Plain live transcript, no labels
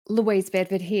Louise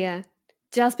Bedford here.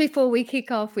 Just before we kick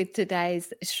off with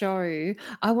today's show,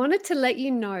 I wanted to let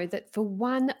you know that for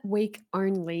 1 week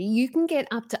only, you can get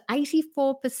up to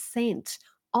 84%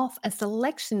 off a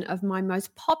selection of my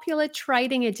most popular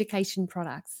trading education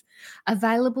products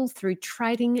available through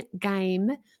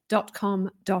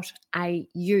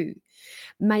tradinggame.com.au.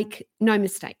 Make no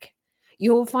mistake,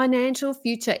 your financial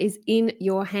future is in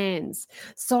your hands.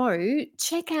 So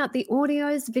check out the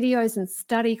audios, videos, and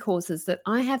study courses that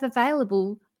I have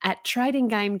available at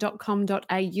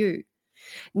tradinggame.com.au.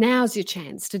 Now's your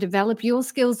chance to develop your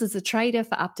skills as a trader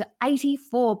for up to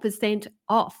 84%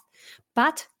 off,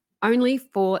 but only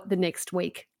for the next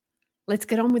week. Let's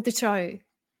get on with the show.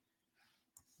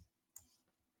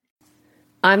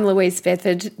 I'm Louise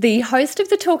Bedford, the host of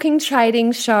the Talking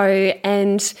Trading Show,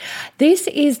 and this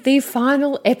is the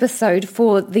final episode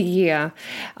for the year.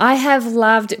 I have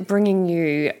loved bringing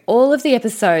you all of the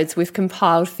episodes we've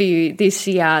compiled for you this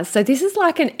year, so this is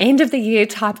like an end of the year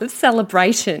type of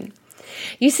celebration.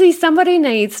 You see, somebody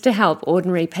needs to help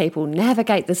ordinary people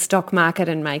navigate the stock market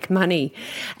and make money.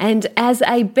 And as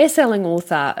a best-selling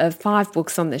author of 5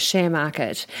 books on the share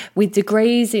market with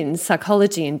degrees in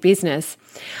psychology and business,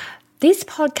 this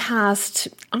podcast,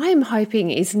 I'm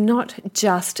hoping, is not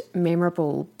just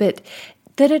memorable, but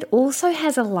that it also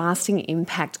has a lasting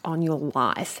impact on your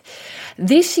life.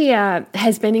 This year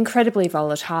has been incredibly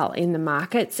volatile in the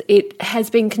markets. It has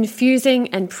been confusing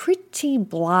and pretty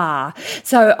blah.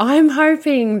 So I'm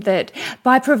hoping that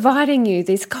by providing you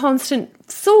this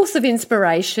constant source of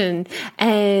inspiration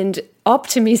and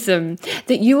optimism,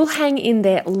 that you will hang in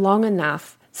there long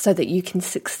enough so that you can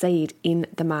succeed in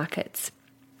the markets.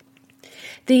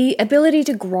 The ability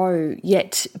to grow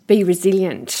yet be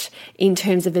resilient in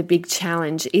terms of a big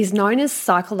challenge is known as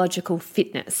psychological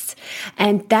fitness.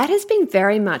 And that has been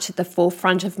very much at the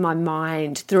forefront of my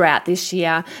mind throughout this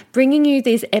year, bringing you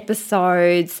these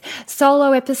episodes,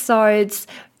 solo episodes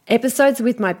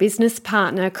with my business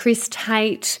partner, Chris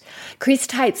Tate's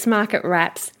Market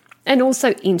Wraps, and also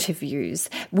interviews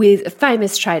with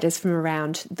famous traders from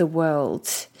around the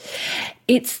world.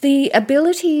 It's the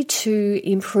ability to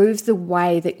improve the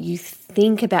way that you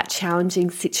think about challenging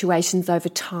situations over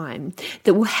time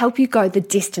that will help you go the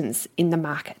distance in the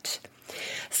market.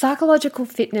 Psychological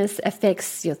fitness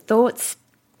affects your thoughts,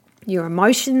 your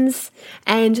emotions,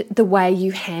 and the way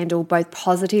you handle both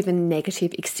positive and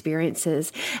negative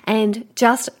experiences. And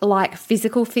just like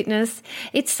physical fitness,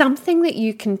 it's something that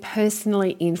you can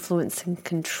personally influence and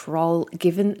control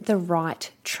given the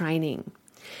right training.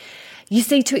 You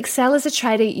see, to excel as a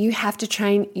trader, you have to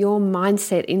train your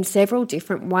mindset in several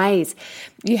different ways.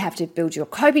 You have to build your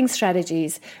coping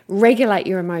strategies, regulate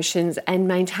your emotions, and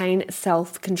maintain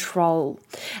self-control.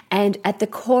 And at the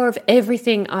core of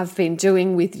everything I've been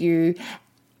doing with you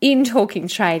in Talking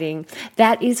Trading,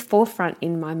 that is forefront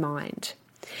in my mind.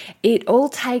 It all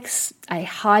takes a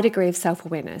high degree of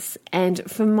self-awareness, and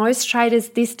for most traders,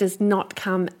 this does not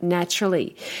come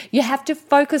naturally. You have to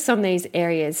focus on these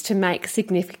areas to make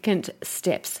significant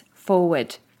steps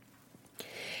forward.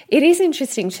 It is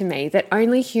interesting to me that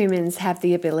only humans have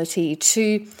the ability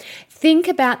to think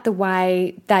about the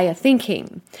way they are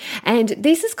thinking, and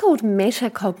this is called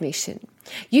metacognition.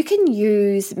 You can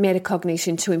use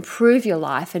metacognition to improve your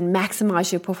life and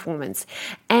maximize your performance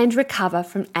and recover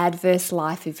from adverse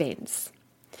life events.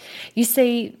 You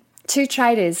see, 2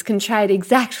 traders can trade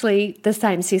exactly the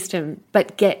same system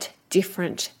but get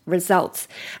different results.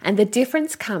 And the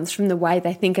difference comes from the way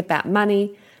they think about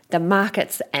money, the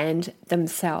markets, and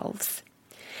themselves.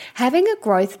 Having a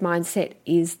growth mindset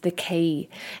is the key.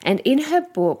 And in her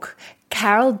book,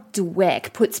 Carol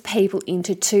Dweck puts people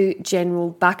into 2 general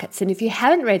buckets. And if you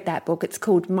haven't read that book, it's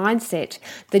called Mindset,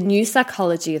 The New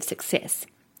Psychology of Success.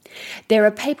 There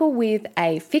are people with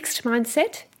a fixed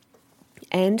mindset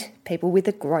and people with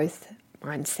a growth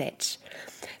mindset.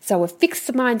 So a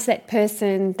fixed mindset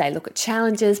person, they look at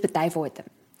challenges, but they avoid them.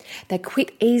 They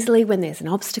quit easily when there's an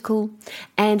obstacle,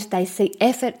 and they see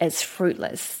effort as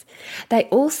fruitless. They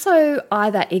also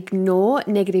either ignore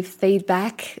negative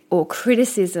feedback or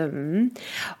criticism,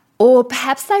 or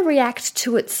perhaps they react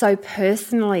to it so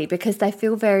personally because they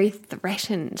feel very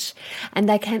threatened, and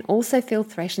they can also feel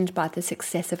threatened by the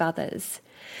success of others.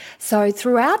 So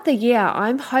throughout the year,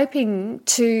 I'm hoping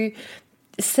to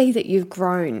see that you've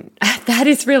grown. That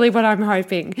is really what I'm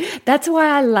hoping. That's why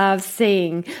I love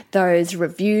seeing those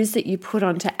reviews that you put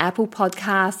onto Apple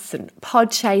Podcasts and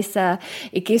Podchaser.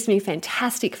 It gives me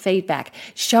fantastic feedback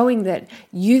showing that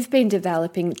you've been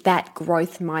developing that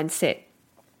growth mindset.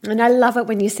 And I love it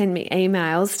when you send me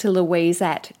emails to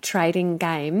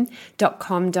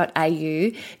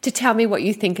louise@tradinggame.com.au to tell me what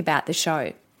you think about the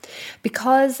show.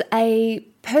 Because a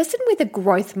person with a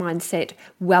growth mindset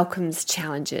welcomes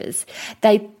challenges.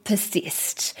 They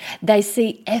persist. They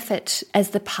see effort as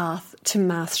the path to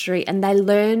mastery, and they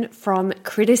learn from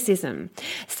criticism.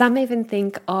 Some even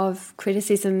think of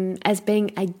criticism as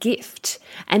being a gift,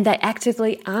 and they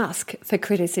actively ask for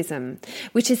criticism,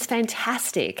 which is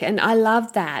fantastic. And I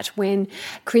love that when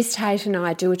Chris Tate and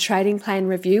I do a trading plan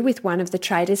review with one of the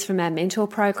traders from our mentor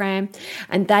program,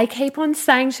 and they keep on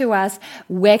saying to us,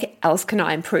 where else can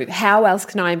I improve? How else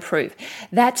can I improve?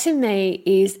 That to me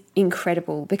is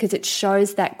incredible because it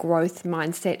shows that growth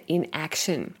mindset in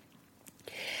action.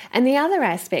 And the other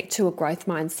aspect to a growth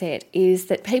mindset is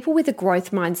that people with a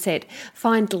growth mindset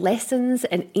find lessons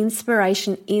and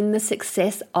inspiration in the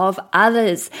success of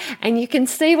others. And you can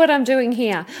see what I'm doing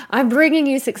here. I'm bringing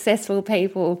you successful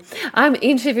people. I'm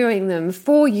interviewing them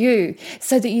for you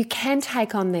so that you can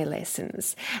take on their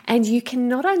lessons and you can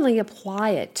not only apply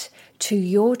it to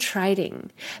your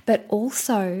trading, but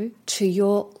also to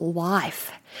your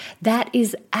life. That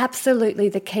is absolutely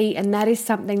the key, and that is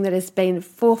something that has been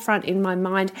forefront in my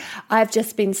mind. I've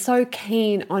just been so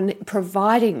keen on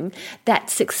providing that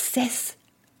success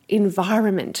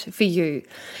environment for you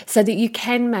so that you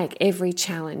can make every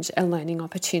challenge a learning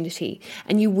opportunity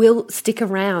and you will stick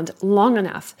around long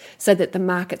enough so that the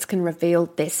markets can reveal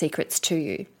their secrets to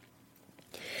you.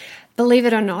 Believe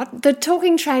it or not, the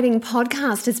Talking Trading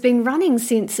podcast has been running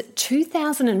since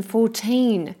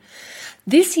 2014.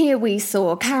 This year we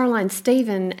saw Caroline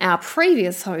Stephen, our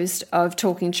previous host of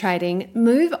Talking Trading,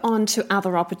 move on to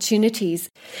other opportunities.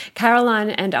 Caroline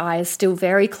and I are still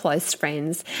very close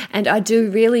friends, and I do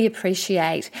really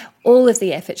appreciate all of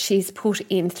the effort she's put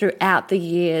in throughout the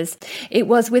years. It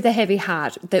was with a heavy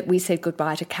heart that we said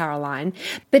goodbye to Caroline,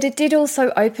 but it did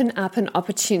also open up an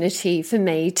opportunity for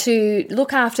me to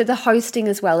look after the hosting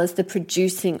as well as the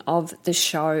producing of the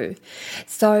show.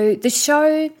 So the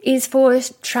show is for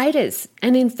traders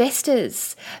and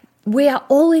investors. We are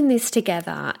all in this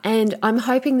together, and I'm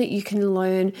hoping that you can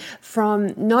learn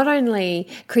from not only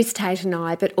Chris Tate and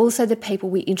I, but also the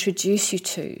people we introduce you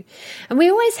to. And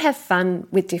we always have fun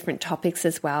with different topics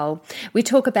as well. We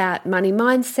talk about money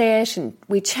mindset and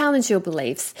we challenge your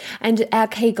beliefs, and our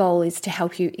key goal is to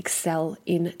help you excel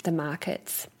in the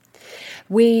markets.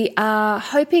 We are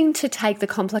hoping to take the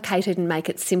complicated and make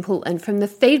it simple. And from the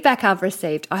feedback I've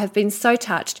received, I have been so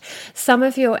touched. Some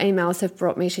of your emails have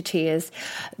brought me to tears.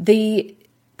 The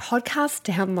podcast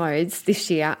downloads this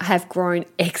year have grown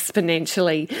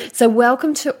exponentially. So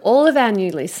welcome to all of our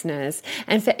new listeners.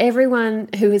 And for everyone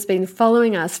who has been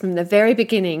following us from the very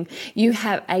beginning, you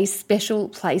have a special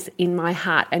place in my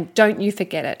heart. And don't you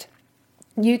forget it.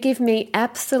 You give me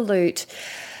absolute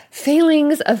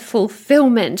feelings of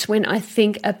fulfillment when I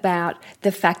think about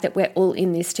the fact that we're all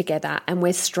in this together and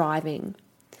we're striving.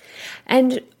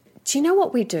 And do you know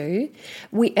what we do?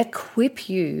 We equip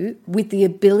you with the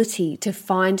ability to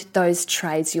find those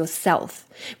trades yourself.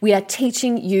 We are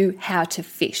teaching you how to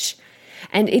fish.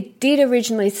 And it did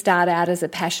originally start out as a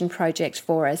passion project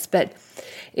for us, but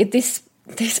this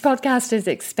podcast has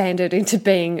expanded into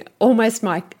being almost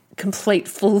my complete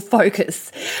full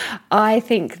focus. I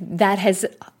think that has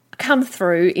come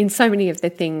through in so many of the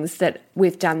things that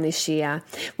we've done this year.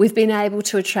 We've been able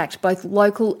to attract both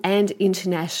local and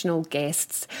international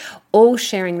guests, all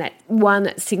sharing that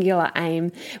one singular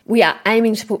aim. We are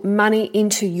aiming to put money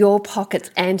into your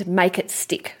pockets and make it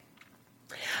stick.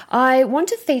 I want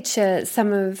to feature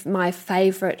some of my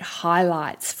favourite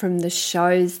highlights from the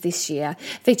shows this year,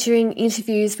 featuring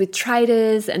interviews with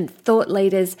traders and thought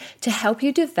leaders to help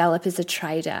you develop as a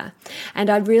trader. And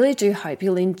I really do hope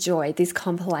you'll enjoy this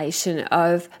compilation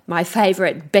of my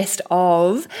favourite best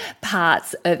of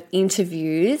parts of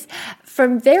interviews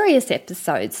from various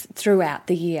episodes throughout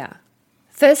the year.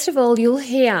 First of all, you'll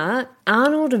hear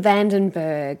Arnold van den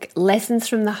Berg, Lessons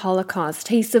from the Holocaust.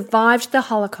 He survived the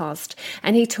Holocaust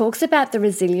and he talks about the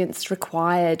resilience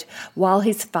required while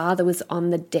his father was on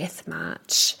the death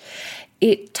march.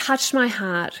 It touched my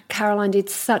heart. Caroline did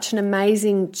such an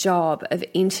amazing job of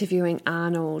interviewing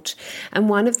Arnold. And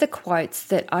one of the quotes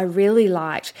that I really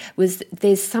liked was,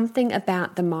 "There's something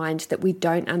about the mind that we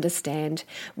don't understand.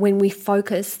 When we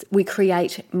focus, we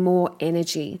create more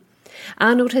energy."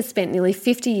 Arnold has spent nearly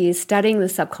 50 years studying the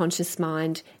subconscious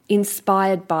mind,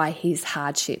 inspired by his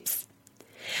hardships.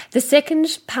 The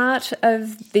second part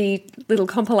of the little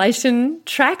compilation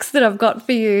tracks that I've got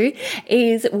for you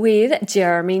is with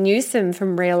Jeremy Newsom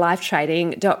from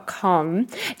reallifetrading.com.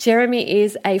 Jeremy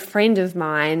is a friend of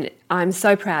mine. I'm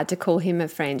so proud to call him a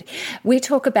friend. We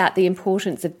talk about the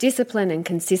importance of discipline and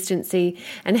consistency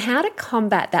and how to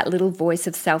combat that little voice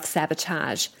of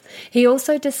self-sabotage. He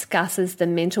also discusses the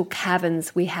mental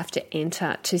caverns we have to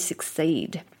enter to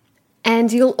succeed.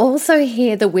 And you'll also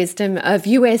hear the wisdom of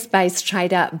US-based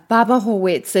trader Bubba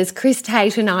Horwitz as Chris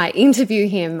Tate and I interview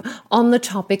him on the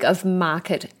topic of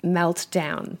market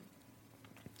meltdown.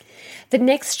 The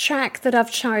next track that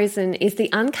I've chosen is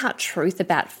the uncut truth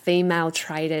about female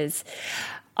traders.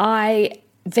 I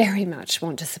very much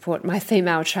want to support my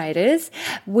female traders.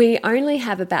 We only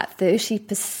have about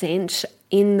 30%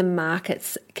 in the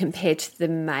markets compared to the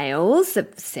males.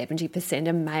 70%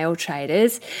 are male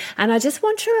traders. And I just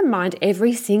want to remind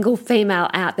every single female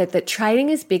out there that trading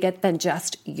is bigger than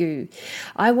just you.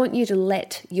 I want you to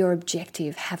let your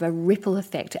objective have a ripple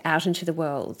effect out into the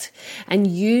world and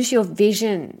use your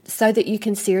vision so that you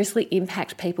can seriously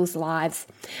impact people's lives.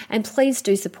 And please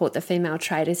do support the female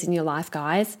traders in your life,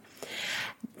 guys.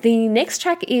 The next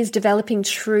track is Developing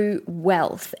True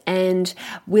Wealth, and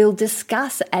we'll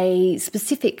discuss a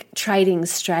specific trading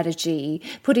strategy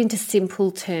put into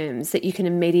simple terms that you can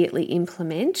immediately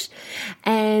implement.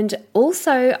 And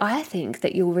also, I think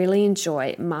that you'll really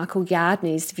enjoy Michael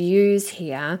Yardney's views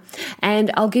here, and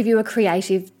I'll give you a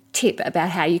creative tip about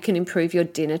how you can improve your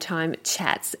dinner time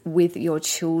chats with your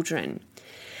children.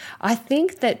 I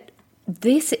think that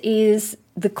this is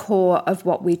the core of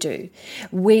what we do.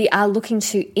 We are looking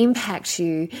to impact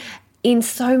you in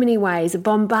so many ways,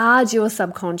 bombard your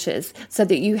subconscious so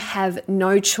that you have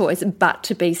no choice but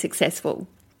to be successful.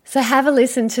 So have a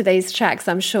listen to these tracks.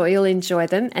 I'm sure you'll enjoy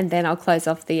them. And then I'll close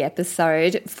off the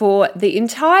episode for the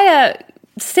entire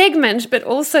segment, but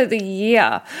also the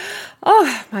year.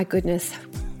 Oh, my goodness.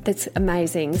 That's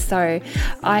amazing. So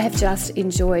I have just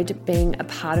enjoyed being a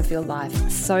part of your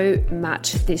life so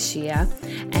much this year,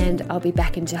 and I'll be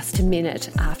back in just a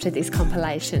minute after this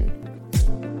compilation.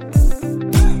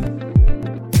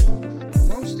 The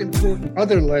most important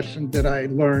other lesson that I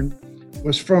learned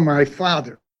was from my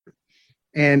father.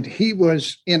 And he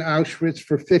was in Auschwitz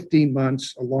for 15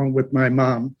 months along with my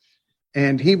mom.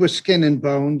 And he was skin and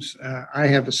bones. I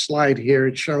have a slide here.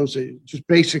 It shows it just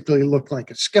basically looked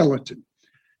like a skeleton.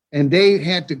 And they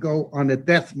had to go on a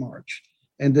death march.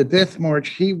 And the death march,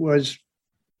 he was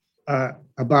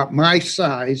about my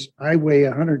size. I weigh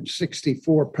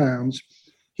 164 pounds.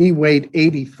 He weighed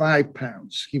 85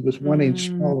 pounds. He was 1 inch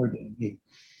smaller than me.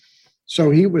 So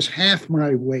he was half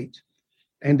my weight.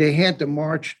 And they had to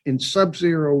march in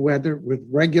sub-zero weather with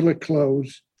regular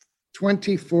clothes,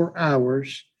 24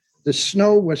 hours. The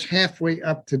snow was halfway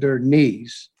up to their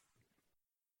knees.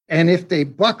 And if they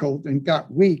buckled and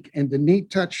got weak and the knee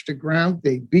touched the ground,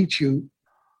 they beat you.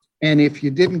 And if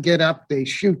you didn't get up, they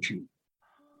shoot you.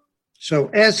 So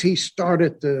as he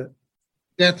started the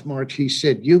death march, he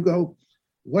said, Hugo,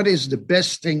 what is the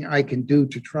best thing I can do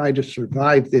to try to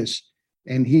survive this?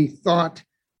 And he thought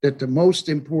that the most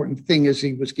important thing as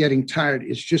he was getting tired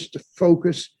is just to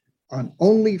focus on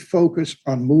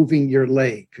moving your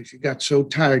leg, because you got so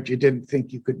tired you didn't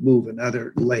think you could move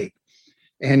another leg.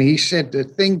 And he said the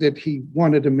thing that he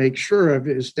wanted to make sure of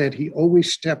is that he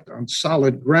always stepped on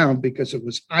solid ground because it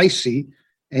was icy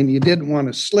and you didn't want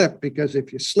to slip, because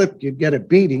if you slipped, you'd get a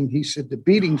beating. He said the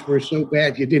beatings were so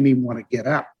bad you didn't even want to get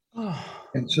up.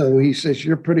 And so he says,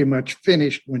 you're pretty much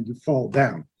finished when you fall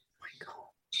down.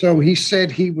 So he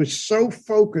said he was so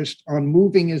focused on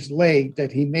moving his leg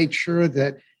that he made sure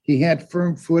that he had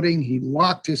firm footing. He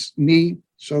locked his knee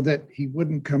so that he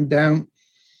wouldn't come down.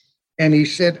 And he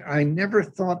said, I never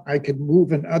thought I could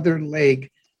move another leg.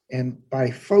 And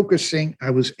by focusing,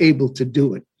 I was able to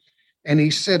do it. And he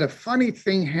said, a funny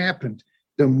thing happened.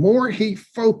 The more he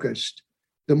focused,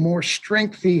 the more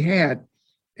strength he had.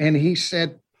 And he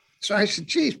said, so I said,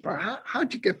 geez, bro,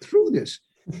 how'd you get through this?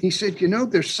 He said,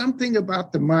 there's something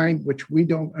about the mind which we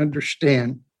don't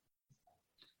understand.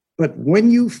 But when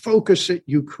you focus it,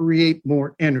 you create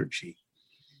more energy.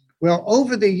 Well,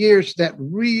 over the years, that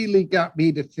really got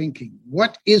me to thinking,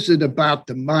 what is it about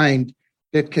the mind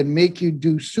that can make you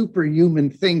do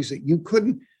superhuman things that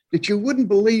you wouldn't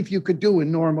believe you could do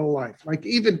in normal life? Like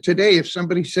even today, if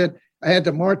somebody said I had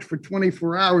to march for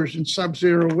 24 hours in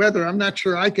sub-zero weather, I'm not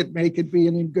sure I could make it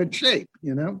being in good shape,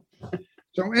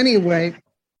 So anyway,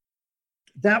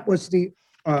 that was the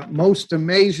most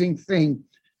amazing thing.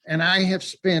 And I have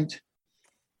spent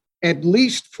at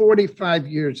least 45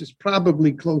 years, it's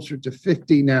probably closer to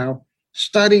 50 now,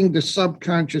 studying the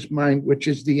subconscious mind, which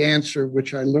is the answer,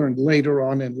 which I learned later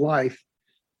on in life.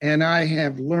 And I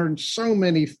have learned so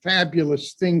many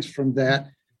fabulous things from that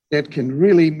that can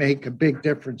really make a big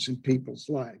difference in people's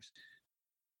lives.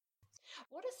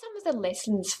 What are some of the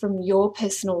lessons from your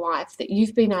personal life that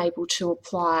you've been able to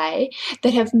apply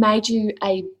that have made you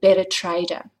a better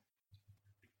trader?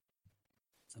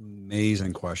 It's an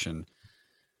amazing question.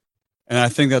 And I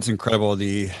think that's incredible,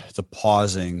 the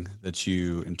pausing that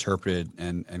you interpreted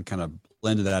and kind of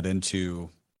blended that into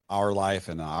our life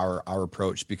and our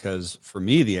approach, because for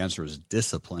me, the answer is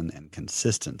discipline and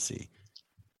consistency.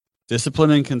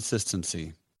 Discipline and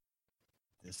consistency.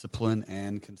 Discipline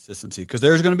and consistency. Because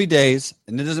there's going to be days,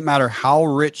 and it doesn't matter how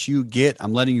rich you get,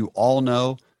 I'm letting you all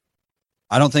know,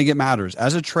 I don't think it matters.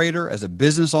 As a trader, as a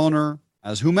business owner,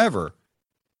 as whomever,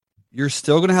 you're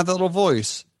still going to have that little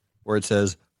voice where it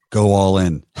says, go all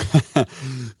in.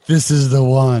 This is the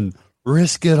one.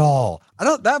 Risk it all.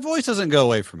 That voice doesn't go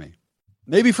away from me.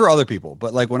 Maybe for other people,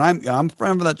 but like when I'm in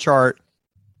front of that chart,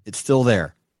 it's still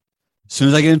there. As soon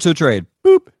as I get into a trade,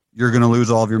 boop, you're going to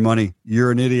lose all of your money.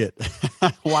 You're an idiot.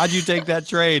 Why'd you take that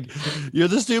trade? You're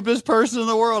the stupidest person in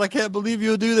the world. I can't believe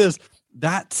you'll do this.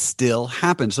 That still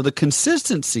happens. So the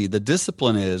consistency, the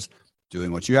discipline is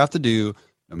doing what you have to do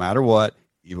no matter what,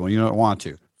 even when you don't want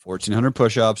to. 1,400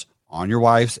 push-ups on your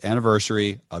wife's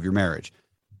anniversary of your marriage.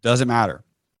 Doesn't matter.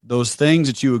 Those things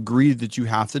that you agreed that you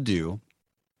have to do,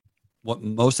 what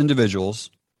most individuals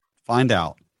find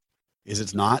out is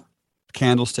it's not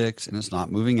candlesticks and it's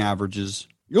not moving averages.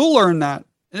 You'll learn that.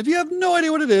 And if you have no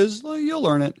idea what it is, well, you'll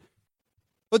learn it.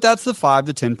 But that's the 5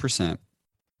 to 10%.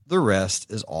 The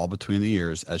rest is all between the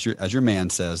ears, as your man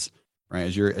says, right?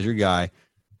 As your guy.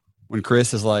 When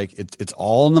Chris is like, it's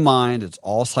all in the mind, it's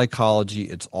all psychology,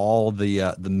 it's all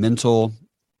the mental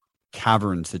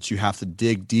caverns that you have to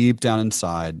dig deep down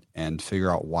inside and figure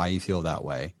out why you feel that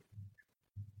way.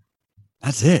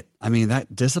 That's it. I mean,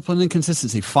 that discipline and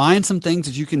consistency. Find some things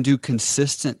that you can do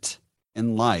consistent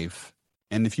in life.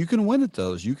 And if you can win at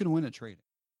those, you can win at trading.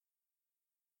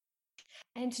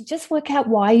 And to just work out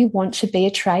why you want to be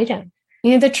a trader.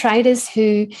 You know, the traders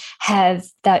who have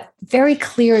that very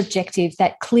clear objective,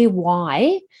 that clear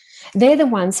why, they're the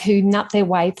ones who nut their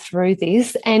way through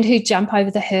this and who jump over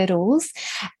the hurdles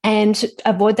and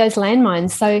avoid those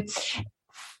landmines. So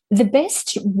the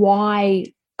best why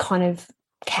kind of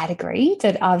category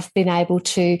that I've been able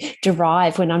to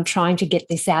derive when I'm trying to get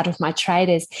this out of my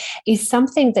traders is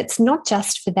something that's not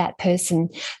just for that person,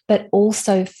 but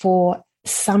also for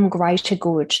some greater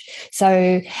good.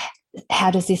 So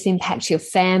how does this impact your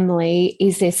family?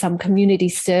 Is there some community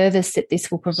service that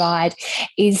this will provide?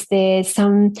 Is there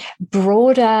some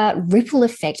broader ripple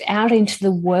effect out into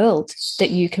the world that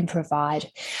you can provide?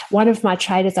 One of my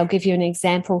traders, I'll give you an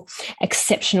example,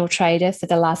 exceptional trader for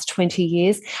the last 20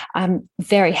 years. I'm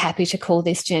very happy to call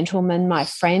this gentleman my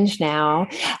friend now.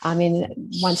 I mean,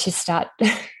 once you start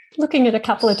looking at a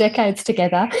couple of decades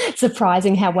together,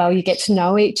 surprising how well you get to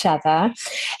know each other.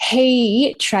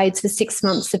 He trades for 6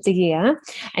 months of the year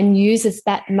and uses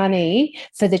that money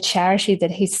for the charity that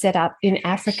he's set up in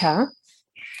Africa.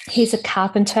 He's a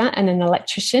carpenter and an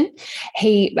electrician.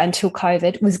 He, until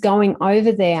COVID, was going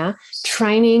over there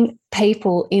training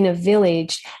people in a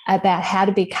village about how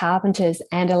to be carpenters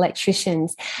and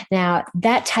electricians. Now,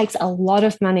 that takes a lot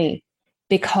of money,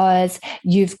 because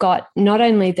you've got not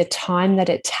only the time that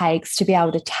it takes to be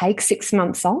able to take 6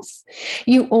 months off,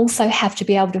 you also have to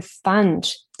be able to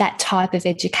fund that type of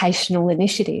educational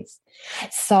initiative.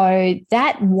 So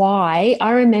that why,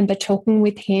 I remember talking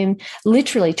with him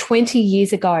literally 20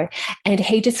 years ago, and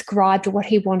he described what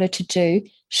he wanted to do.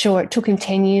 Sure, it took him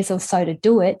 10 years or so to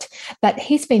do it, but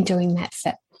he's been doing that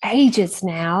for ages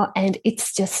now, and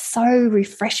it's just so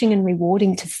refreshing and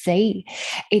rewarding to see.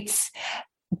 It's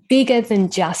bigger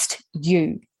than just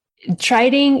you.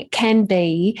 Trading can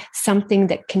be something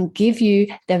that can give you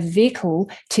the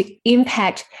vehicle to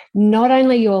impact not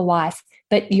only your life,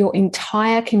 but your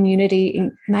entire community,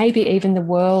 and maybe even the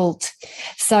world.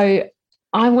 So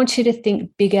I want you to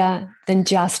think bigger than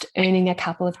just earning a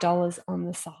couple of dollars on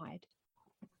the side.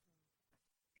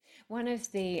 One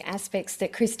of the aspects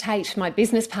that Chris Tate, my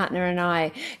business partner, and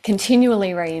I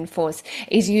continually reinforce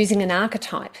is using an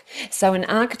archetype. So an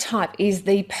archetype is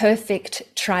the perfect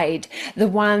trade, the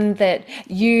one that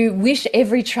you wish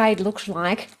every trade looked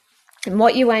like, And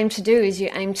what you aim to do is you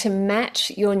aim to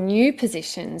match your new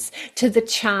positions to the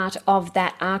chart of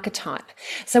that archetype.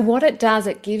 So what it does,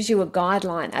 it gives you a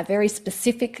guideline, a very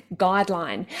specific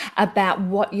guideline about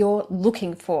what you're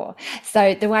looking for.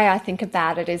 So the way I think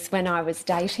about it is when I was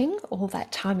dating all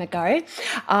that time ago,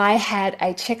 I had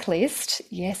a checklist.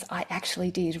 Yes, I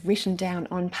actually did, written down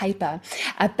on paper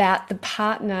about the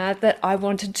partner that I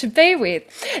wanted to be with.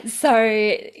 So,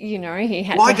 you know, he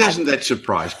had Why doesn't that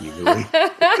surprise me, Louis?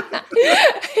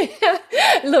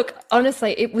 Look,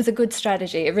 honestly, it was a good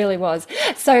strategy. It really was.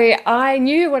 So I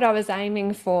knew what I was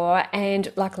aiming for,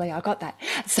 and luckily I got that.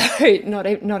 So not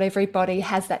everybody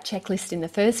has that checklist in the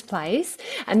first place,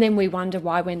 and then we wonder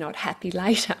why we're not happy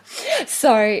later.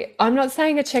 So I'm not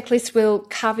saying a checklist will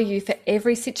cover you for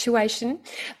every situation,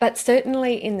 but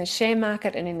certainly in the share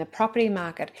market and in the property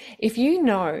market, if you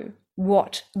know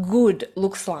what good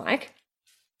looks like,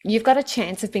 you've got a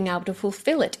chance of being able to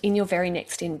fulfill it in your very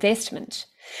next investment.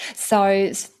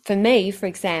 So for me, for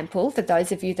example, for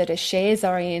those of you that are shares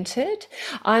oriented,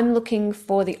 I'm looking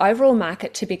for the overall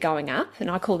market to be going up, and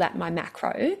I call that my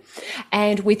macro.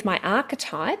 And with my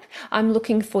archetype, I'm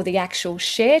looking for the actual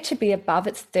share to be above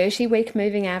its 30-week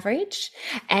moving average,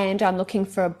 and I'm looking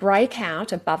for a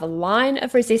breakout above a line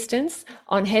of resistance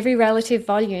on heavy relative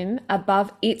volume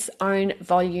above its own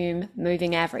volume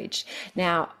moving average.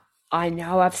 Now, I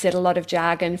know I've said a lot of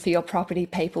jargon for your property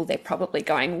people. They're probably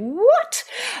going, what?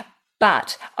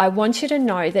 But I want you to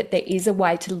know that there is a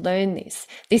way to learn this.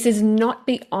 This is not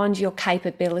beyond your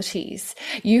capabilities.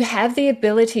 You have the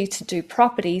ability to do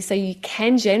property, so you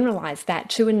can generalize that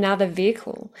to another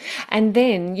vehicle. And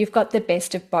then you've got the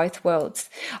best of both worlds.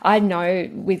 I know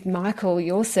with Michael,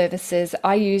 your services,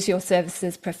 I use your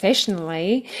services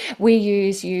professionally. We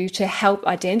use you to help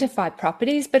identify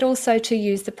properties, but also to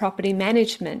use the property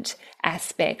management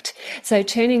aspect. So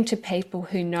turning to people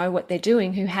who know what they're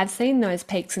doing, who have seen those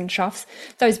peaks and troughs,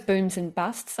 those booms and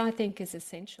busts, I think is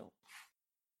essential.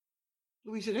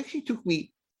 Louise, it actually took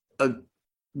me a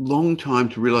long time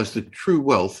to realize that true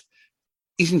wealth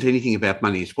isn't anything about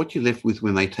money. It's what you're left with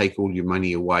when they take all your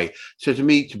money away. So to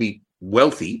me, to be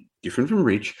wealthy, different from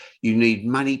rich, you need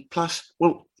money plus,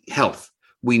 well, health.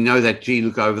 We know that,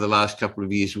 look, over the last couple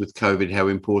of years with COVID, how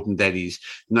important that is.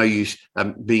 No use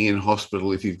being in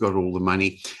hospital if you've got all the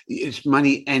money. It's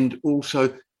money, and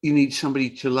also you need somebody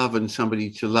to love and somebody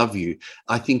to love you.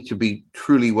 I think to be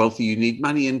truly wealthy, you need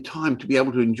money and time to be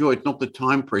able to enjoy it, not the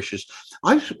time pressures.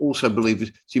 I also believe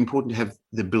it's important to have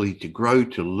the ability to grow,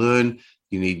 to learn.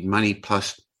 You need money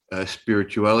plus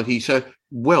spirituality. So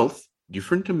wealth,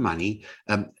 different to money,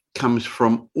 comes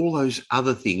from all those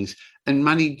other things, and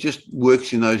money just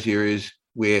works in those areas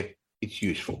where it's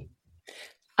useful.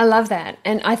 I love that.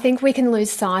 And I think we can lose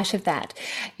sight of that.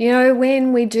 You know,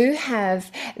 when we do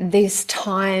have this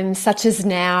time, such as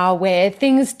now, where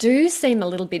things do seem a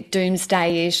little bit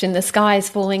doomsday-ish and the sky is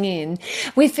falling in,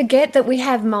 we forget that we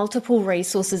have multiple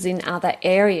resources in other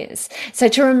areas. So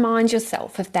to remind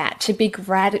yourself of that, to be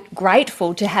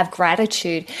grateful, to have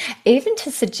gratitude, even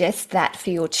to suggest that for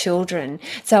your children.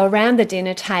 So around the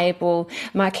dinner table,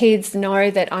 my kids know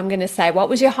that I'm going to say, what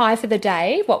was your high for the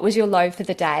day? What was your low for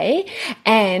the day?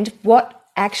 And what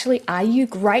actually are you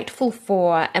grateful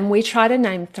for? And we try to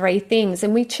name 3 things,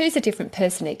 and we choose a different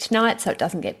person each night so it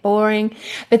doesn't get boring.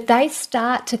 But they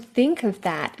start to think of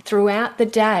that throughout the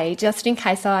day, just in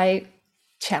case I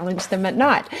challenge them at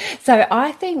night. So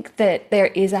I think that there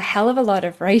is a hell of a lot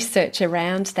of research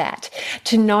around that,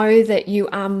 to know that you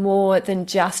are more than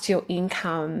just your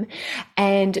income,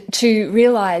 and to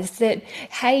realize that,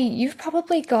 hey, you've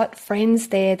probably got friends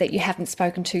there that you haven't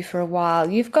spoken to for a while.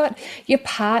 You've got your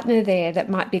partner there that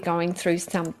might be going through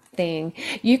something.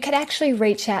 You could actually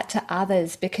reach out to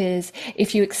others, because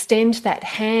if you extend that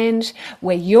hand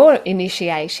where you're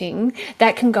initiating,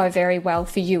 that can go very well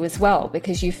for you as well,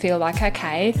 because you feel like,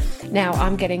 okay, now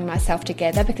I'm getting myself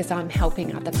together because I'm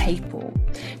helping other people.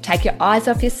 Take your eyes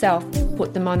off yourself,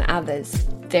 put them on others.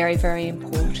 Very, very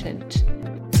important.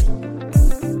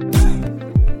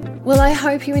 Well, I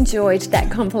hope you enjoyed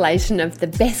that compilation of the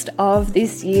best of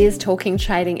this year's Talking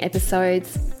Trading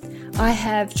episodes. I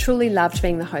have truly loved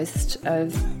being the host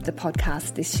of the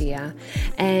podcast this year,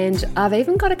 and I've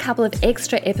even got a couple of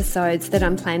extra episodes that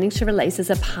I'm planning to release as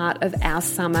a part of our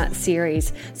summer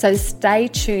series. So stay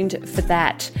tuned for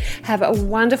that. Have a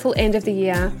wonderful end of the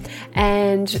year,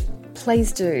 and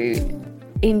please do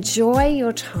enjoy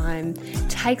your time.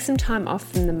 Take some time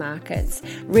off from the markets.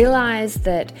 Realize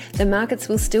that the markets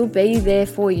will still be there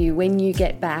for you when you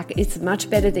get back. It's much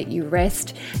better that you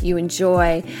rest, you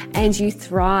enjoy, and you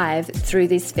thrive through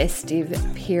this festive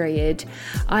period.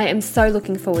 I am so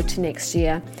looking forward to next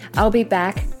year. I'll be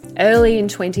back early in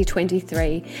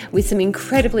 2023 with some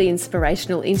incredibly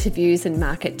inspirational interviews and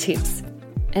market tips.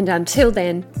 And until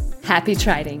then, happy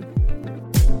trading.